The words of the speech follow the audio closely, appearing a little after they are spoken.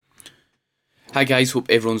Hi guys, hope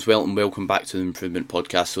everyone's well and welcome back to the Improvement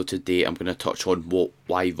Podcast. So today I'm going to touch on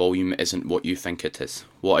why volume isn't what you think it is.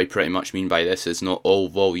 What I pretty much mean by this is not all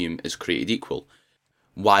volume is created equal.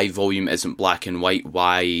 Why volume isn't black and white,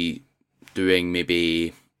 why doing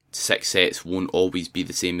maybe 6 sets won't always be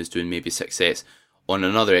the same as doing maybe 6 sets on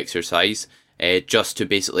another exercise, just to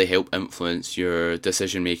basically help influence your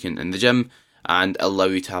decision making in the gym and allow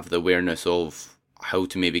you to have the awareness of how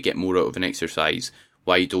to maybe get more out of an exercise,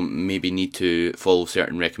 why you don't maybe need to follow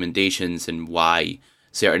certain recommendations, and why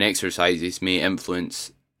certain exercises may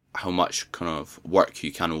influence how much kind of work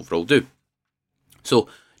you can overall do. So,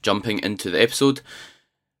 jumping into the episode,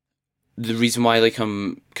 the reason why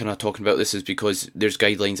I'm kind of talking about this is because there's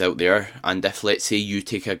guidelines out there, and if let's say you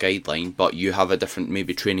take a guideline but you have a different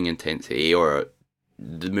maybe training intensity, or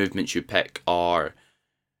the movements you pick are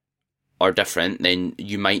different, then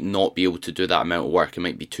you might not be able to do that amount of work. It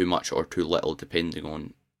might be too much or too little depending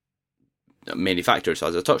on many factors,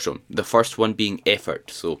 as I touched on. The first one being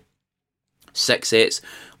effort. So 6 sets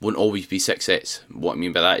won't always be 6 sets. What I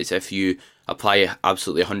mean by that is if you apply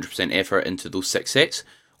absolutely 100% effort into those 6 sets,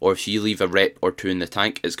 or if you leave a rep or two in the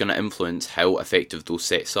tank, it's going to influence how effective those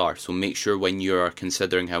sets are. So make sure when you're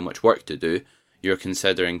considering how much work to do, you're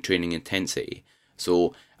considering training intensity.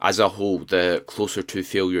 So as a whole, the closer to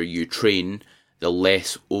failure you train, the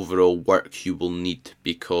less overall work you will need,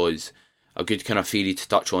 because a good kind of theory to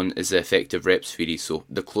touch on is the effective reps theory. So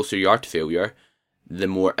the closer you are to failure, the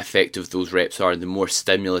more effective those reps are, the more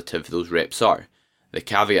stimulative those reps are. The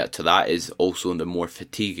caveat to that is also the more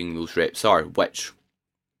fatiguing those reps are, which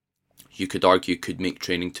you could argue could make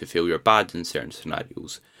training to failure bad in certain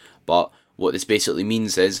scenarios. But what this basically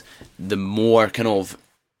means is the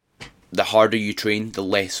harder you train, the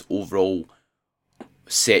less overall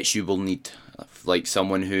sets you will need. Like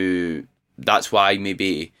someone who, that's why you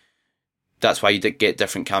get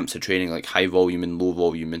different camps of training, like high volume and low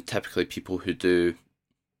volume, and typically people who do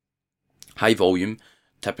high volume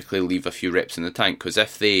typically leave a few reps in the tank, because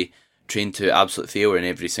if they train to absolute failure in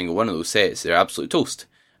every single one of those sets, they're absolute toast.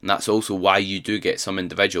 And that's also why you do get some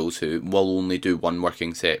individuals who will only do one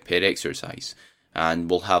working set per exercise, and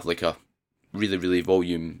will have like a really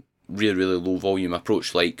low volume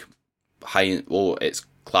approach, like it's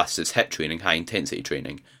classed as HIIT training, high intensity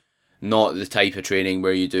training. Not the type of training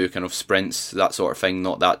where you do kind of sprints, that sort of thing,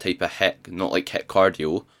 not that type of HIIT, not like HIIT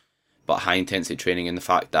cardio, but high intensity training in the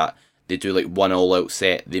fact that they do like one all out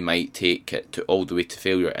set, they might take it to all the way to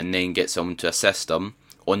failure and then get someone to assist them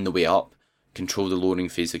on the way up, control the loading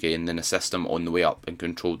phase again, then assist them on the way up and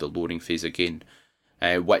control the loading phase again,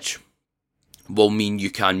 which will mean you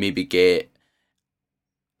can maybe get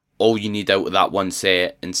all you need out of that one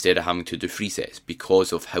set instead of having to do 3 sets,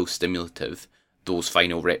 because of how stimulative those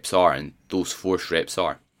final reps are and those force reps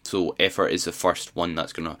are. So effort is the first one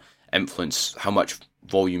that's going to influence how much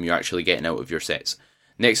volume you're actually getting out of your sets.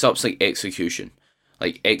 Next up's like execution.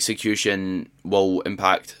 Like execution will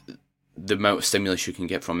impact the amount of stimulus you can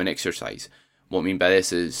get from an exercise. What I mean by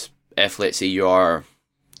this is, if let's say you are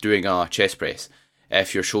doing a chest press,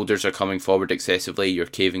 if your shoulders are coming forward excessively, you're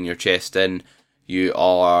caving your chest in, you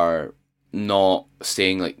are not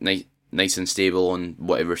staying like nice and stable on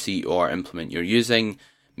whatever seat or implement you're using,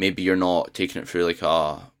 maybe you're not taking it through like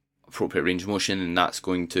a appropriate range of motion, and that's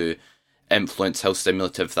going to influence how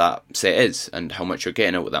stimulative that set is and how much you're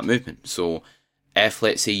getting out of that movement. So if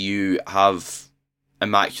let's say you have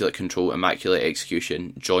immaculate control, immaculate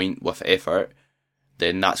execution, joint with effort,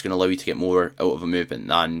 then that's going to allow you to get more out of a movement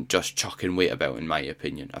than just chucking weight about, in my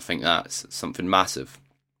opinion. I think that's something massive.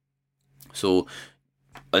 So,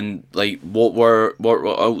 and like what we're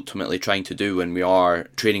ultimately trying to do when we are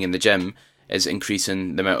training in the gym is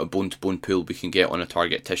increasing the amount of bone-to-bone pull we can get on a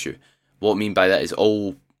target tissue. What I mean by that is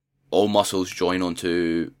all muscles join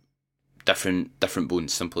onto different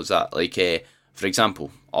bones, simple as that. Like for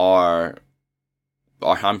example, our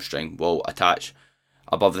hamstring will attach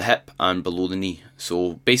above the hip and below the knee.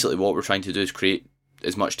 So basically what we're trying to do is create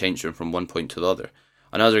as much tension from one point to the other.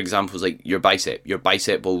 Another example is like your bicep. Your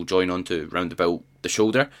bicep will join onto round about the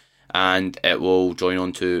shoulder, and it will join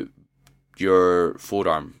onto your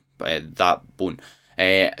forearm, that bone.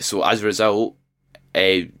 So as a result,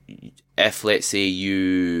 if let's say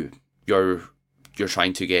you're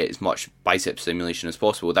trying to get as much bicep stimulation as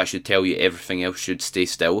possible, that should tell you everything else should stay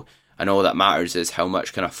still, and all that matters is how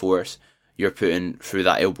much kind of force you're putting through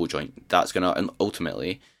that elbow joint. That's going to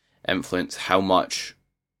ultimately influence how much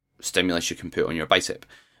stimulus you can put on your bicep,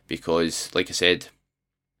 because like I said,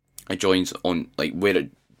 it joins on like where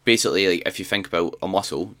it basically, like if you think about a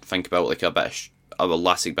muscle, think about like a bit of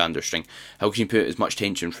elastic band or string. How can you put as much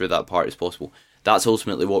tension through that part as possible? That's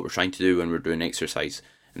ultimately what we're trying to do when we're doing exercise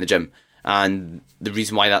in the gym. And the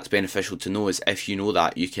reason why that's beneficial to know is if you know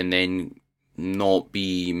that, you can then not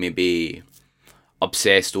be maybe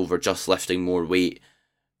obsessed over just lifting more weight,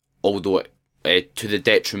 although to the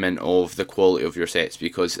detriment of the quality of your sets.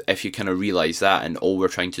 Because if you kind of realise that, and all we're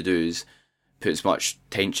trying to do is put as much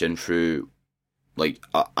tension through like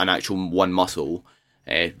an actual one muscle,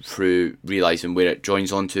 through realising where it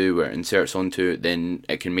joins onto, where it inserts onto, then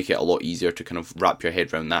it can make it a lot easier to kind of wrap your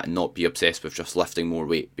head around that and not be obsessed with just lifting more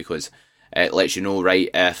weight, because it lets you know, right,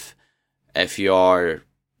 if you are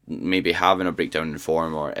maybe having a breakdown in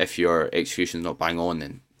form, or if your execution's not bang on,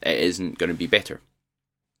 then it isn't going to be better.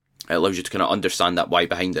 It allows you to kind of understand that why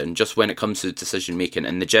behind it. And just when it comes to decision making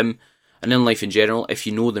in the gym and in life in general, if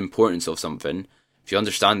you know the importance of something, if you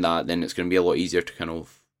understand that, then it's going to be a lot easier to kind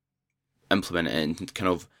of implement it and kind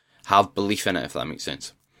of have belief in it, if that makes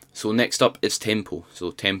sense. So next up is tempo.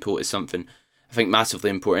 So tempo is something I think massively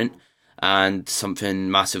important and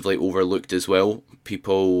something massively overlooked as well.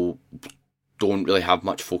 People don't really have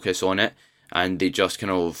much focus on it, and they just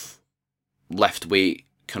kind of lift weight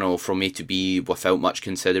kind of from A to B without much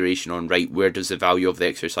consideration on, right, where does the value of the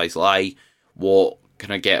exercise lie? What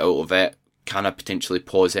can I get out of it? Can I potentially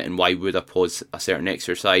pause it, and why would I pause a certain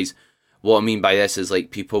exercise? What I mean by this is,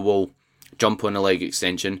 like, people will jump on a leg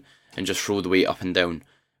extension and just throw the weight up and down,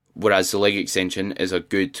 whereas the leg extension is a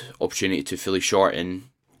good opportunity to fully shorten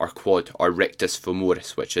our quad, our rectus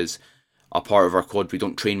femoris, which is a part of our quad we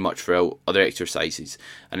don't train much throughout other exercises,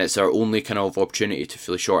 and it's our only kind of opportunity to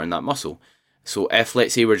fully shorten that muscle. So if,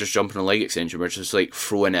 let's say, we're just jumping a leg extension, we're just like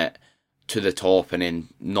throwing it to the top and then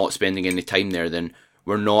not spending any time there, then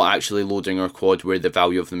we're not actually loading our quad where the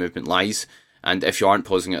value of the movement lies. And if you aren't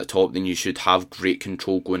pausing at the top, then you should have great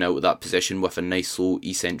control going out of that position with a nice slow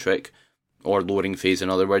eccentric, or lowering phase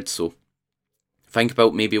in other words. So think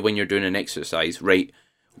about maybe when you're doing an exercise, right,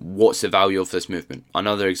 what's the value of this movement?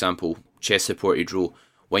 Another example, chest supported row.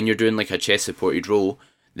 When you're doing like a chest supported row,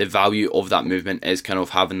 the value of that movement is kind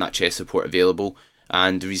of having that chest support available.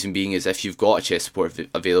 And the reason being is, if you've got a chest support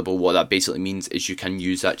available, what that basically means is you can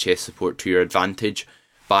use that chest support to your advantage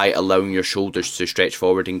by allowing your shoulders to stretch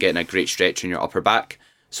forward and getting a great stretch in your upper back.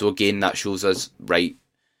 So again, that shows us, right,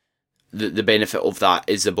 the benefit of that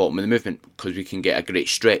is the bottom of the movement, because we can get a great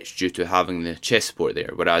stretch due to having the chest support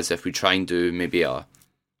there. Whereas if we try and do maybe a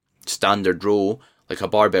standard row, like a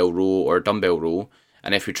barbell row or a dumbbell row,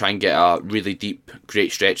 and if we try and get a really deep,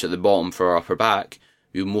 great stretch at the bottom for our upper back,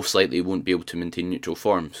 we most likely won't be able to maintain neutral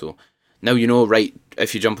form. So now you know, right,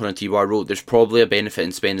 if you jump on a T-bar row, there's probably a benefit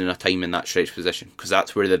in spending a time in that stretch position, because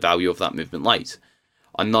that's where the value of that movement lies.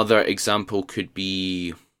 Another example could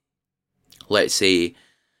be, let's say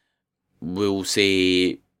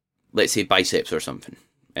biceps or something.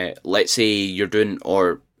 Let's say you're doing,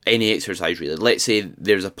 or any exercise really, let's say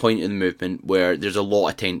there's a point in the movement where there's a lot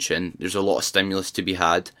of tension, there's a lot of stimulus to be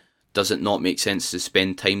had. Does it not make sense to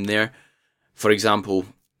spend time there? For example,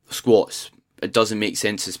 squats. It doesn't make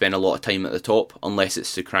sense to spend a lot of time at the top unless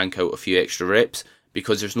it's to crank out a few extra reps,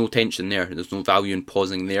 because there's no tension there, there's no value in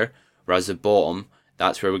pausing there. Whereas the bottom,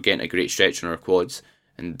 that's where we're getting a great stretch in our quads,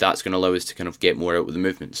 and that's going to allow us to kind of get more out of the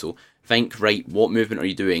movement. So think, right, what movement are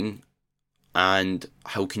you doing and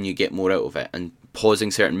how can you get more out of it? And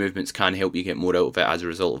pausing certain movements can help you get more out of it as a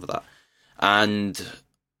result of that. And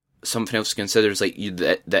something else to consider is like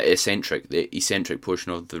the eccentric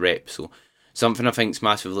portion of the rep. So something I think is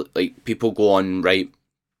massive, like people go on, right,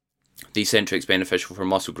 the eccentric's beneficial for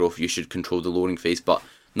muscle growth, you should control the lowering phase, but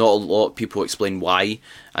not a lot of people explain why.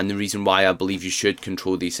 And the reason why I believe you should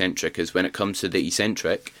control the eccentric is, when it comes to the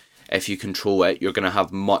eccentric, if you control it, you're going to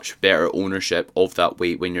have much better ownership of that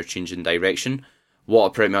weight when you're changing direction. What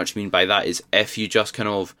I pretty much mean by that is, if you just kind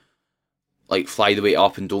of like fly the weight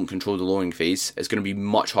up and don't control the lowering phase, it's going to be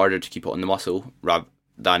much harder to keep it on the muscle rather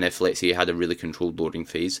than if, let's say, you had a really controlled lowering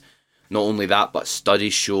phase. Not only that, but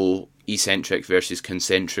studies show eccentric versus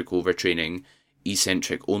concentric overtraining,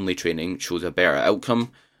 eccentric only training shows a better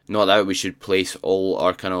outcome. Not that we should place all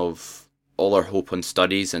our hope on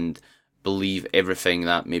studies and believe everything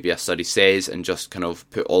that maybe a study says and just kind of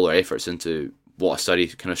put all our efforts into what a study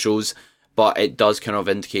kind of shows. But it does kind of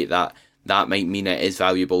indicate that might mean it is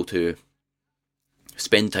valuable to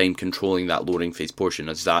spend time controlling that lowering phase portion,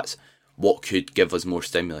 as that's what could give us more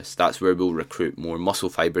stimulus. That's where we'll recruit more muscle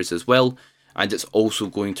fibers as well, and it's also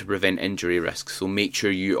going to prevent injury risks. So make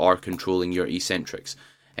sure you are controlling your eccentrics.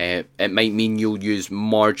 It might mean you'll use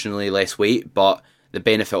marginally less weight, but the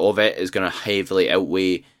benefit of it is going to heavily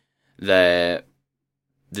outweigh the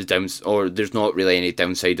downs, or there's not really any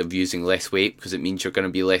downside of using less weight, because it means you're going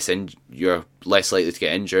to be you're less likely to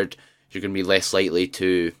get injured. You're going to be less likely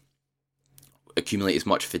to accumulate as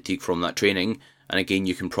much fatigue from that training, and again,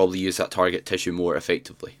 you can probably use that target tissue more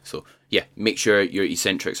effectively. So yeah, make sure your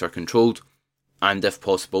eccentrics are controlled, and if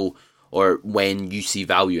possible, or when you see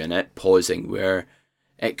value in it, pausing where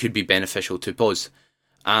it could be beneficial to pause.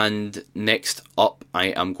 And next up, I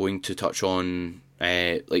am going to touch on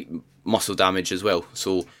like muscle damage as well.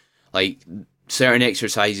 So like certain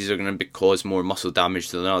exercises are going to cause more muscle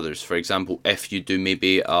damage than others. For example, if you do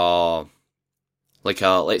maybe let's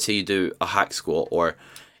say you do a hack squat or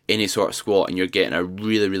any sort of squat and you're getting a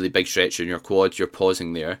really, really big stretch in your quads, you're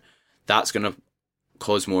pausing there, that's going to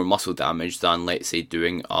cause more muscle damage than, let's say,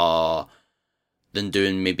 doing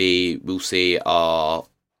maybe, we'll say a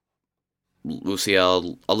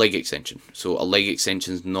leg extension. So a leg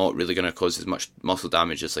extension is not really going to cause as much muscle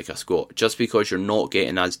damage as like a squat, just because you're not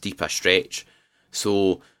getting as deep a stretch.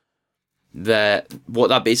 So what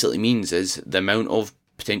that basically means is the amount of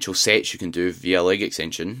potential sets you can do via leg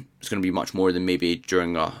extension is going to be much more than maybe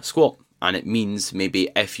during a squat. And it means maybe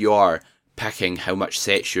if you are picking how much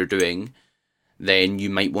sets you're doing, then you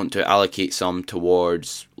might want to allocate some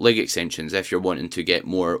towards leg extensions if you're wanting to get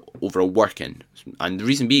more overall work in. And the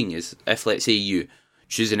reason being is, if let's say you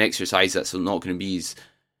choose an exercise that's not going to be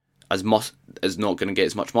as not going to get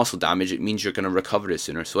as much muscle damage, it means you're going to recover it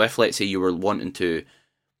sooner. So if let's say you were wanting to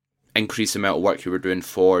increase the amount of work you were doing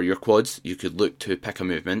for your quads, you could look to pick a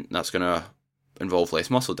movement that's going to involve less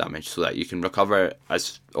muscle damage, so that you can recover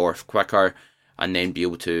quicker and then be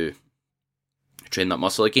able to train that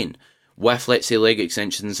muscle again. With, let's say, leg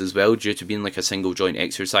extensions as well, due to being like a single joint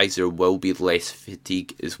exercise, there will be less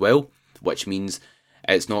fatigue as well, which means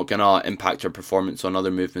it's not going to impact our performance on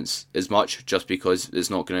other movements as much, just because it's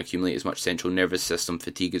not going to accumulate as much central nervous system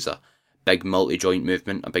fatigue as a big multi-joint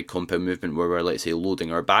movement, a big compound movement where we're, let's say,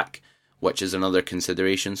 loading our back, which is another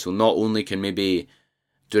consideration. So not only can maybe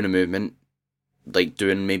doing a movement, like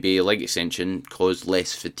doing maybe a leg extension, cause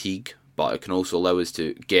less fatigue, but it can also allow us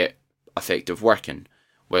to get effective work in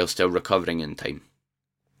while still recovering in time.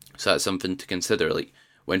 So that's something to consider, like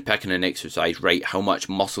when picking an exercise, right, how much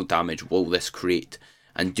muscle damage will this create?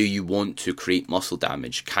 And do you want to create muscle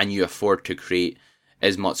damage? Can you afford to create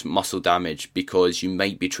as much muscle damage, because you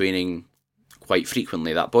might be training quite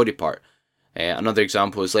frequently that body part? Another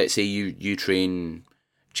example is, let's say you train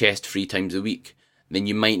chest 3 times a week, then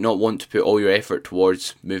you might not want to put all your effort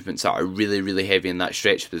towards movements that are really, really heavy in that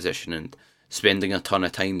stretch position and spending a ton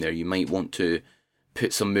of time there. You might want to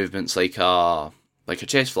put some movements like a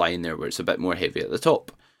chest fly in there where it's a bit more heavy at the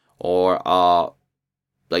top, or a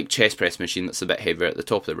like chest press machine that's a bit heavier at the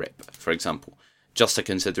top of the rep, for example. Just a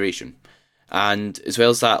consideration. And as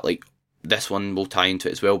well as that, like this one will tie into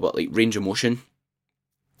it as well, but like range of motion.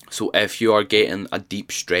 So if you are getting a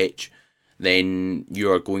deep stretch, then you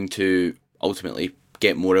are going to ultimately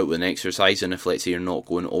get more out of an exercise, and if let's say you're not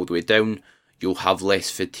going all the way down, you'll have less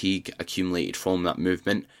fatigue accumulated from that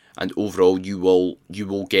movement, and overall you will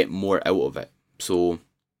get more out of it. So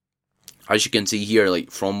as you can see here,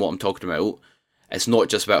 like from what I'm talking about, it's not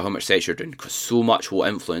just about how much sets you're doing, because so much will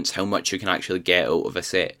influence how much you can actually get out of a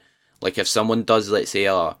set. Like if someone does, let's say,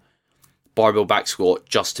 a barbell back squat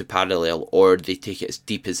just to parallel, or they take it as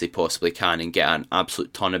deep as they possibly can and get an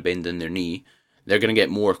absolute ton of bend in their knee, they're going to get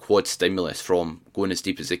more quad stimulus from going as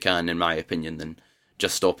deep as they can, in my opinion, than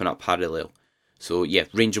just stopping at parallel. So yeah,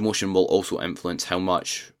 range of motion will also influence how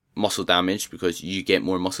much muscle damage, because you get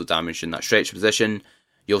more muscle damage in that stretch position.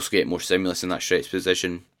 You also get more stimulus in that stretch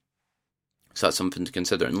position. So that's something to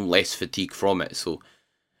consider, and less fatigue from it. So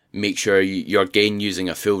make sure you're again using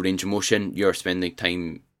a full range of motion. You're spending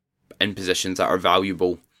time in positions that are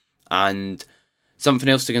valuable. And something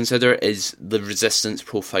else to consider is the resistance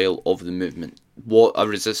profile of the movement. What a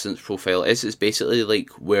resistance profile is basically like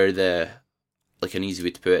an easy way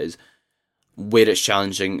to put it is where it's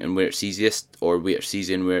challenging and where it's easiest, or where it's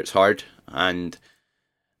easy and where it's hard. And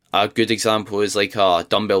a good example is like a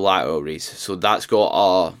dumbbell lateral raise. So that's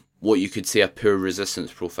got what you could say a poor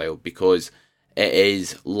resistance profile, because it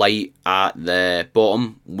is light at the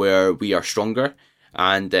bottom where we are stronger,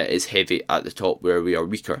 and it is heavy at the top where we are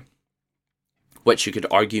weaker, which you could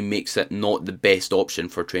argue makes it not the best option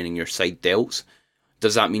for training your side delts.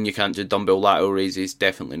 Does that mean you can't do dumbbell lateral raises?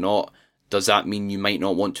 Definitely not. Does that mean you might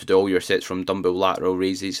not want to do all your sets from dumbbell lateral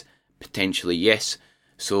raises? Potentially yes.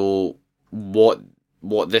 So what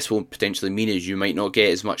this will potentially mean is you might not get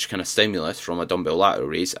as much kind of stimulus from a dumbbell lateral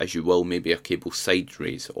raise as you will maybe a cable side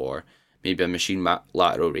raise, or maybe a machine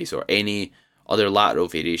lateral raise, or any other lateral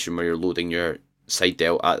variation where you're loading your side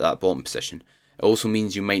delt at that bottom position. It also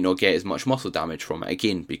means you might not get as much muscle damage from it,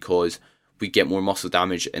 again, because we get more muscle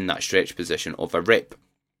damage in that stretch position of a rep,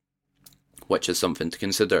 which is something to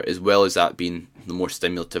consider, as well as that being the more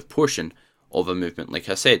stimulative portion of a movement, like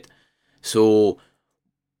I said. So,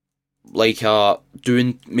 like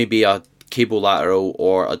doing maybe a cable lateral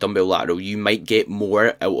or a dumbbell lateral, you might get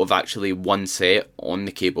more out of actually one set on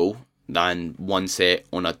the cable than one set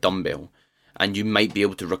on a dumbbell. And you might be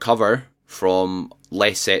able to recover from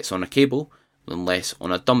less sets on a cable than less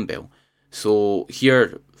on a dumbbell. So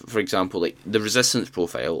here, for example, like the resistance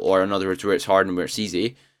profile, or in other words, where it's hard and where it's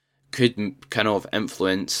easy, could kind of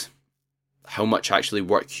influence how much actually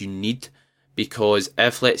work you need. Because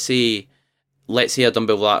if let's say a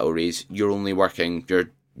dumbbell lateral raise, you're only working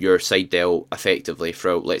your side delt effectively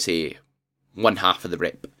throughout, let's say, 1/2 of the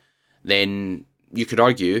rep, then you could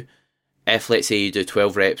argue, if let's say you do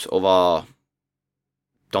 12 reps of a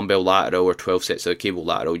dumbbell lateral or 12 sets of a cable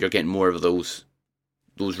lateral, you're getting more of those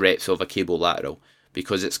reps of a cable lateral,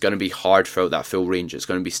 because it's going to be hard throughout that full range. It's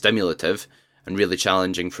going to be stimulative and really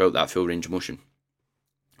challenging throughout that full range of motion.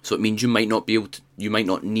 So it means you might not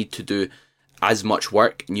need to do as much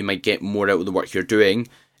work, and you might get more out of the work you're doing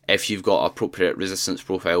if you've got appropriate resistance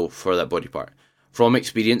profile for that body part. From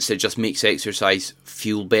experience, it just makes exercise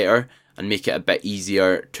feel better and make it a bit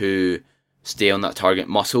easier to stay on that target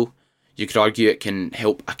muscle. You could argue it can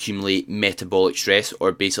help accumulate metabolic stress,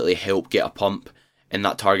 or basically help get a pump in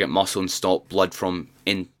that target muscle and stop blood from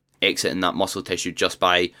exiting that muscle tissue just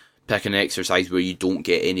by picking an exercise where you don't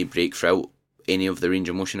get any break throughout any of the range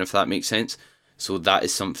of motion, if that makes sense. So that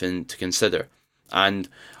is something to consider. And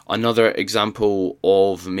another example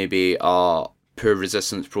of maybe a poor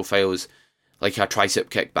resistance profile is like a tricep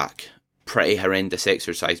kickback. Pretty horrendous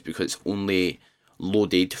exercise because it's only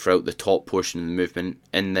loaded throughout the top portion of the movement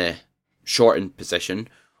in the shortened position,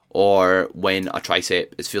 or when a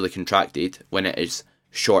tricep is fully contracted, when it is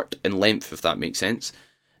short in length, if that makes sense,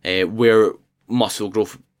 where muscle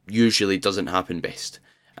growth usually doesn't happen best.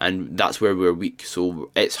 And that's where we're weak. So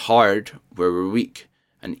it's hard where we're weak,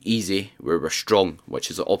 and easy where we're strong, which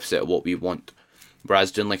is the opposite of what we want.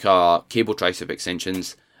 Whereas doing like a cable tricep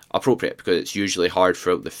extension's appropriate because it's usually hard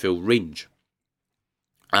throughout the full range.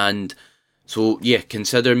 And so yeah,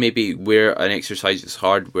 consider maybe where an exercise is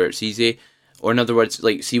hard, where it's easy. Or in other words,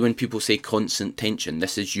 like, see when people say constant tension,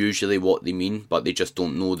 this is usually what they mean, but they just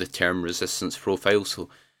don't know the term resistance profile. So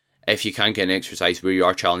if you can get an exercise where you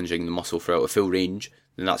are challenging the muscle throughout a full range,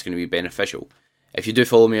 then that's going to be beneficial. If you do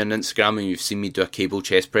follow me on Instagram and you've seen me do a cable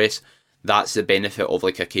chest press, that's the benefit of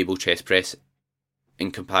like a cable chest press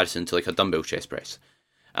in comparison to like a dumbbell chest press.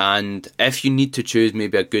 And if you need to choose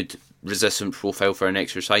maybe a good resistance profile for an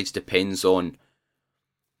exercise, depends on,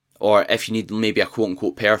 or if you need maybe a quote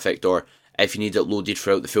unquote perfect, or if you need it loaded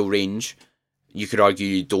throughout the full range, you could argue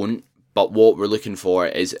you don't. But what we're looking for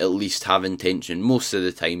is at least having tension most of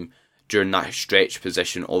the time during that stretch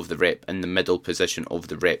position of the rep, in the middle position of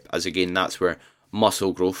the rep, as again, that's where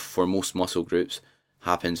muscle growth for most muscle groups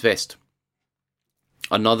happens best.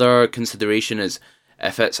 Another consideration is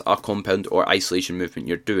if it's a compound or isolation movement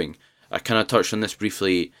you're doing. I kind of touched on this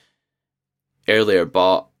briefly earlier,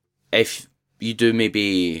 but if you do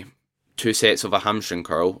maybe 2 sets of a hamstring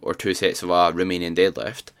curl or 2 sets of a Romanian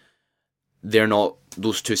deadlift,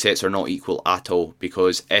 those 2 sets are not equal at all,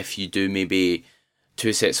 because if you do maybe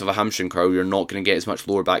 2 sets of a hamstring curl, you're not going to get as much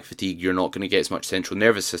lower back fatigue, you're not going to get as much central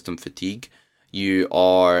nervous system fatigue, you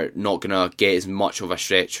are not going to get as much of a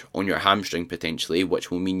stretch on your hamstring potentially, which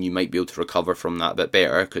will mean you might be able to recover from that a bit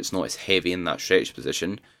better because it's not as heavy in that stretch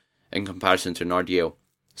position in comparison to an RDL.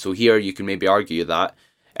 So here you can maybe argue that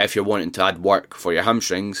if you're wanting to add work for your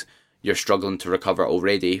hamstrings, you're struggling to recover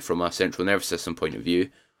already from a central nervous system point of view,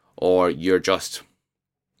 or you're just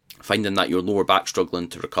finding that your lower back struggling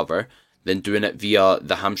to recover, then doing it via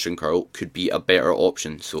the hamstring curl could be a better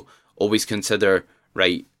option. So always consider,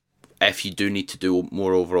 right, if you do need to do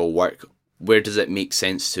more overall work, where does it make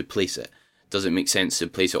sense to place it? Does it make sense to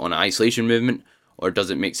place it on an isolation movement, or does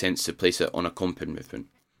it make sense to place it on a compound movement?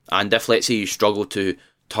 And if, let's say, you struggle to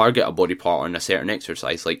target a body part on a certain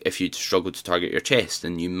exercise, like if you struggle to target your chest,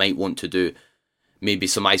 then you might want to do maybe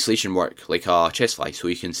some isolation work, like a chest fly, so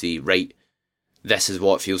you can see, right, this is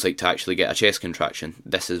what it feels like to actually get a chest contraction.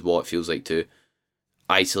 This is what it feels like to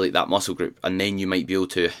isolate that muscle group. And then you might be able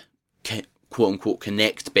to quote unquote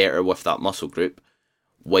connect better with that muscle group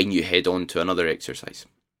when you head on to another exercise.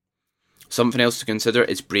 Something else to consider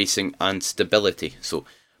is bracing and stability. So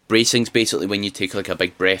bracing is basically when you take like a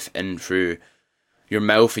big breath in through your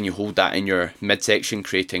mouth and you hold that in your midsection,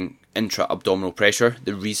 creating intra-abdominal pressure.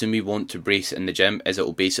 The reason we want to brace in the gym is it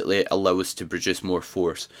will basically allow us to produce more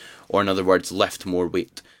force, or in other words, lift more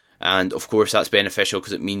weight. And of course that's beneficial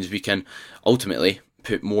because it means we can ultimately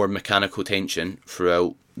put more mechanical tension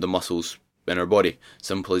throughout the muscles in our body.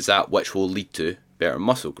 Simple as that, which will lead to better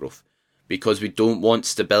muscle growth. Because we don't want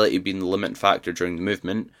stability being the limiting factor during the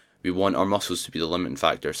movement, We want our muscles to be the limiting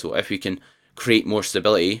factor. So if we can create more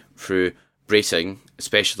stability through bracing,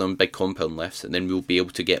 especially on big compound lifts, and then we'll be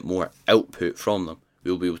able to get more output from them.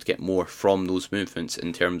 We'll be able to get more from those movements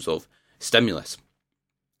in terms of stimulus.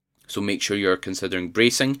 So make sure you're considering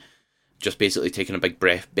bracing, just basically taking a big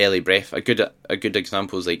breath, belly breath. A good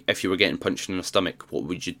example is like if you were getting punched in the stomach, what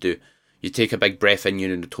would you do? You take a big breath in,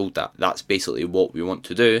 you're told that. That's basically what we want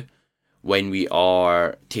to do when we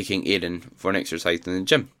are taking air in for an exercise in the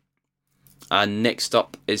gym. And next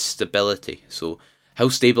up is stability. So how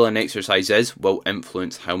stable an exercise is will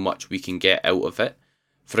influence how much we can get out of it.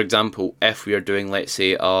 For example, if we are doing, let's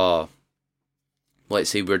say we're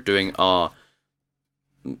doing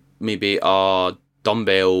maybe a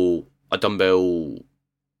dumbbell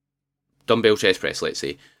chest press, let's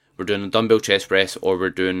say. We're doing a dumbbell chest press or we're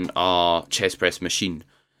doing a chest press machine.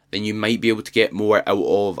 Then you might be able to get more out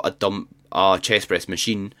of a chest press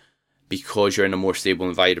machine because you're in a more stable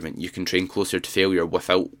environment. You can train closer to failure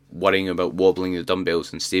without worrying about wobbling the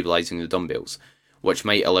dumbbells and stabilising the dumbbells, which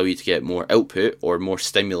might allow you to get more output or more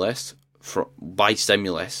stimulus.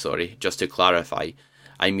 Just to clarify,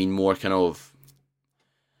 I mean more kind of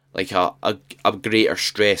like a greater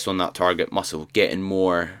stress on that target muscle, getting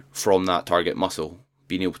more from that target muscle,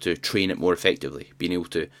 being able to train it more effectively, being able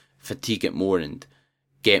to fatigue it more and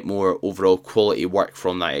get more overall quality work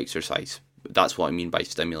from that exercise. That's what I mean by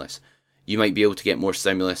stimulus. You might be able to get more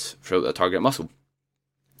stimulus throughout the target muscle.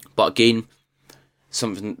 But again,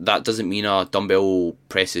 something that doesn't mean a dumbbell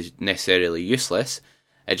press is necessarily useless.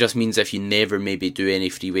 It just means if you never maybe do any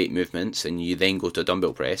free weight movements and you then go to a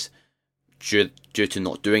dumbbell press, due to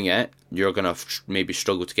not doing it, you're going to maybe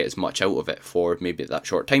struggle to get as much out of it for maybe that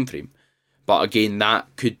short time frame. But again,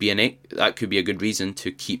 that could be a good reason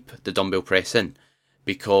to keep the dumbbell press in,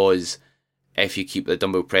 because if you keep the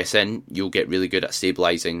dumbbell press in, you'll get really good at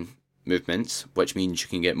stabilising movements, which means you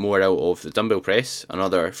can get more out of the dumbbell press and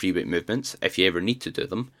other free weight movements if you ever need to do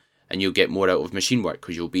them, and you'll get more out of machine work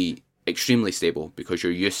because you'll be extremely stable because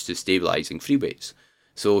you're used to stabilising free weights.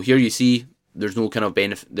 So here you see there's no kind of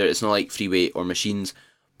benefit. It's not like free weight or machines.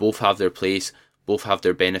 Both have their place, both have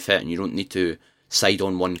their benefit, and you don't need to side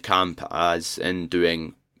on one camp as in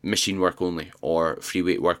doing machine work only or free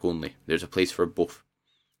weight work only. There's a place for both.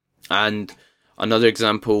 And another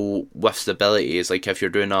example with stability is like if you're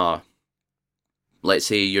doing let's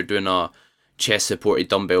say you're doing a chest supported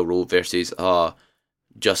dumbbell row versus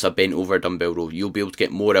just a bent over dumbbell row, you'll be able to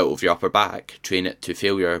get more out of your upper back, train it to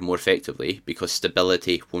failure more effectively because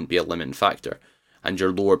stability won't be a limiting factor and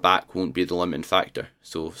your lower back won't be the limiting factor.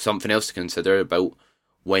 So something else to consider about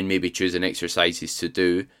when maybe choosing exercises to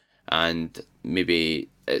do and maybe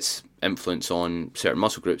its influence on certain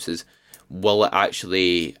muscle groups is, will it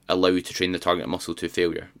actually allow you to train the target muscle to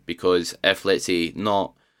failure? Because if, let's say,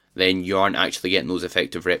 not, then you aren't actually getting those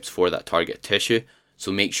effective reps for that target tissue.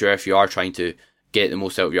 So make sure if you are trying to get the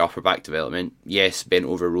most out of your upper back development, yes, bent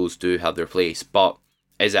over rows do have their place, but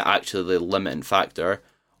is it actually the limiting factor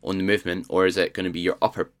on the movement, or is it going to be your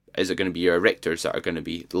erectors that are going to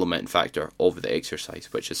be the limiting factor of the exercise,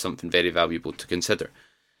 which is something very valuable to consider.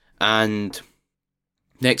 And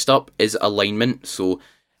next up is alignment. So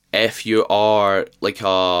if you are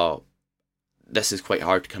this is quite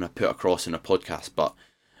hard to kind of put across in a podcast, but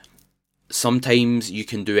sometimes you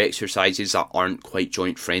can do exercises that aren't quite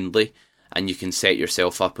joint friendly and you can set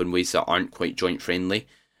yourself up in ways that aren't quite joint friendly.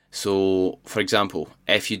 So, for example,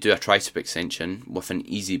 if you do a tricep extension with an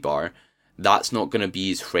easy bar, that's not going to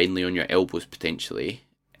be as friendly on your elbows potentially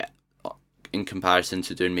in comparison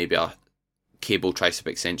to doing maybe a cable tricep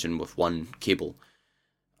extension with one cable,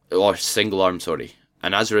 or single arm, sorry.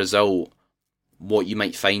 And as a result, what you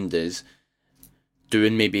might find is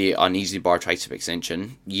doing maybe an easy bar tricep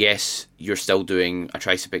extension, yes, you're still doing a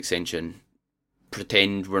tricep extension.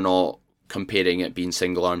 Pretend we're not comparing it being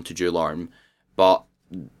single arm to dual arm, but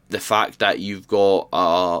the fact that you've got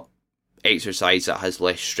a exercise that has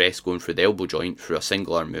less stress going through the elbow joint through a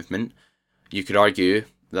single arm movement, you could argue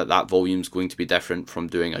that volume is going to be different from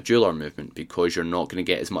doing a dual arm movement because you're not going to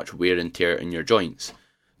get as much wear and tear in your joints.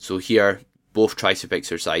 So here, both tricep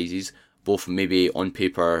exercises, both maybe on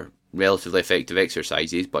paper relatively effective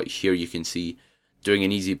exercises, but here you can see doing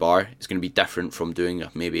an easy bar is going to be different from doing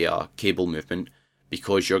maybe a cable movement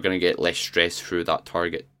because you're going to get less stress through that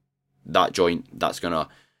target, that joint that's going to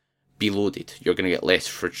be loaded. You're going to get less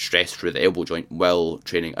stress through the elbow joint while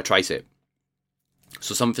training a tricep.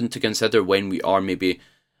 So something to consider when we are maybe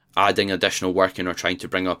adding additional work in or trying to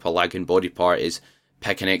bring up a lagging body part is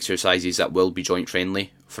picking exercises that will be joint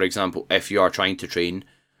friendly. For example, if you are trying to train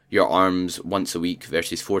your arms once a week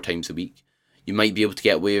versus 4 times a week, you might be able to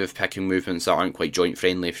get away with picking movements that aren't quite joint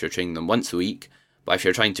friendly if you're training them once a week, But if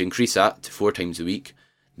you're trying to increase that to 4 times a week,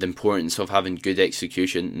 the importance of having good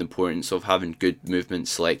execution, the importance of having good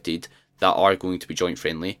movements selected that are going to be joint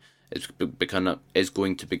friendly is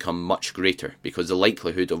going to become much greater, because the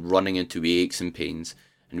likelihood of running into wee aches and pains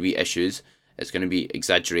and wee issues is going to be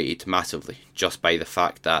exaggerated massively just by the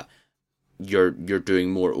fact that you're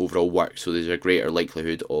doing more overall work. So there's a greater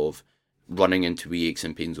likelihood of running into wee aches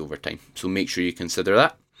and pains over time. So make sure you consider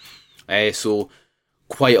that. So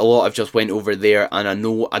quite a lot I've just went over there, and I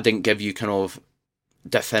know I didn't give you kind of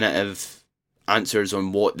definitive answers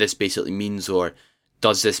on what this basically means, or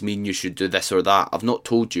does this mean you should do this or that. I've not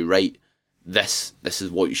told you, right, this is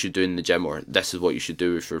what you should do in the gym, or this is what you should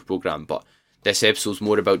do with your program. But this episode's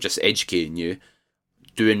more about just educating you.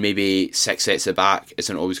 Doing maybe 6 sets of back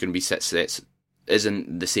isn't always going to be 6 sets,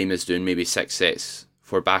 isn't the same as doing maybe 6 sets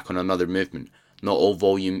for back on another movement. Not all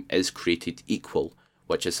volume is created equal,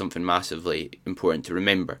 which is something massively important to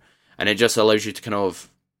remember. And it just allows you to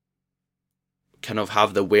kind of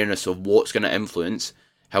have the awareness of what's going to influence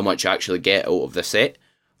how much you actually get out of the set,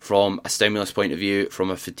 from a stimulus point of view, from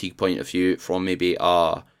a fatigue point of view, from maybe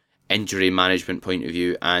a injury management point of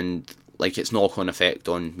view, and like its knock-on effect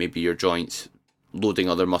on maybe your joints, loading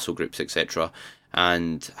other muscle groups, etc.,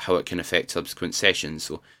 and how it can affect subsequent sessions.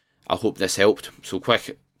 So I hope this helped. So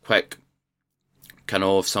quick kind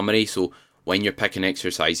of summary. So when you're picking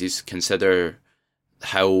exercises, consider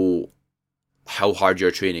how hard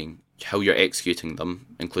you're training, how you're executing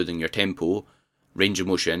them, including your tempo, range of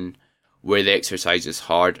motion, where the exercise is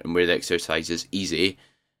hard and where the exercise is easy.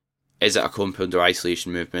 Is it a compound or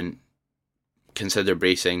isolation movement? Consider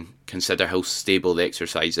bracing, consider how stable the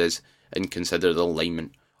exercise is, and consider the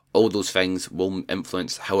alignment. All those things will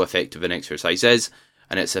influence how effective an exercise is,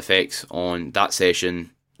 and its effects on that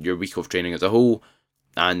session, your week of training as a whole,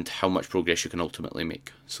 and how much progress you can ultimately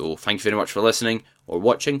make. So thank you very much for listening or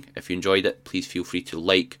watching. If you enjoyed it, please feel free to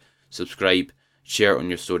like, subscribe, share it on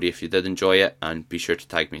your story if you did enjoy it, and be sure to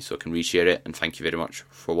tag me so I can reshare it. And thank you very much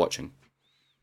for watching.